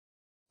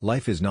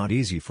Life is not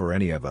easy for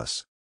any of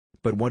us.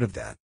 But what of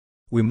that?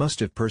 We must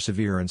have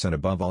perseverance and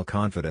above all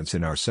confidence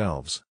in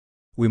ourselves.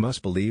 We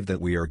must believe that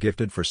we are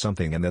gifted for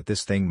something and that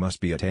this thing must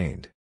be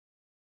attained.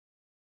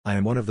 I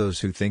am one of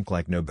those who think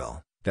like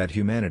Nobel, that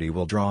humanity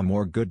will draw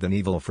more good than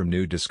evil from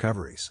new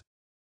discoveries.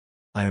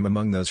 I am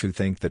among those who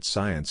think that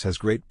science has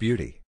great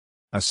beauty.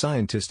 A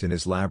scientist in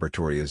his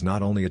laboratory is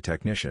not only a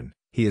technician,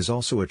 he is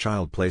also a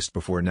child placed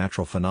before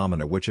natural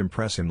phenomena which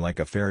impress him like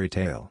a fairy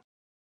tale.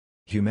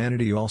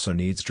 Humanity also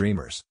needs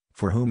dreamers,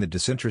 for whom the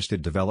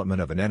disinterested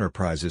development of an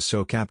enterprise is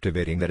so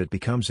captivating that it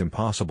becomes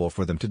impossible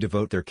for them to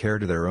devote their care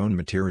to their own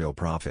material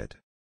profit.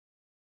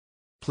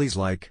 Please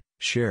like,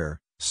 share,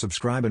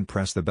 subscribe and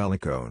press the bell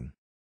icon.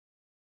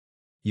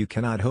 You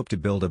cannot hope to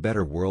build a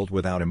better world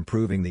without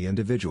improving the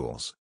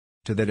individuals.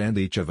 To that end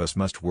each of us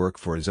must work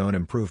for his own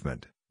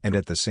improvement, and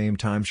at the same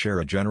time share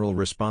a general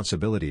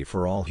responsibility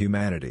for all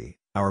humanity,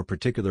 our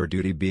particular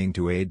duty being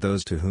to aid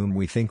those to whom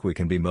we think we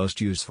can be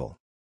most useful.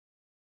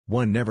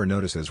 One never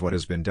notices what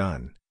has been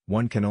done,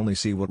 one can only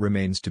see what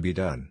remains to be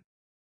done.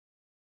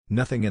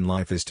 Nothing in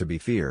life is to be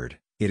feared,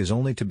 it is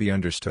only to be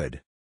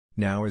understood.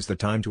 Now is the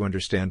time to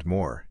understand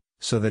more,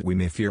 so that we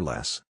may fear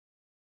less.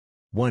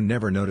 One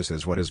never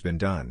notices what has been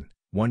done,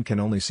 one can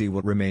only see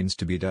what remains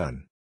to be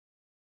done.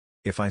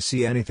 If I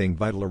see anything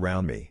vital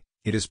around me,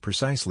 it is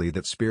precisely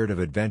that spirit of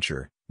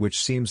adventure,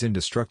 which seems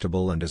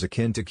indestructible and is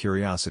akin to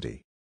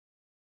curiosity.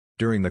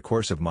 During the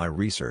course of my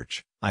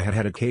research, I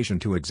had occasion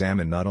to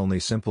examine not only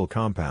simple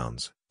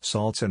compounds,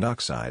 salts and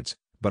oxides,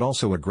 but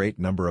also a great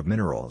number of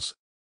minerals.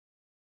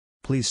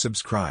 Please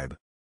subscribe.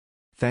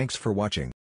 Thanks for watching.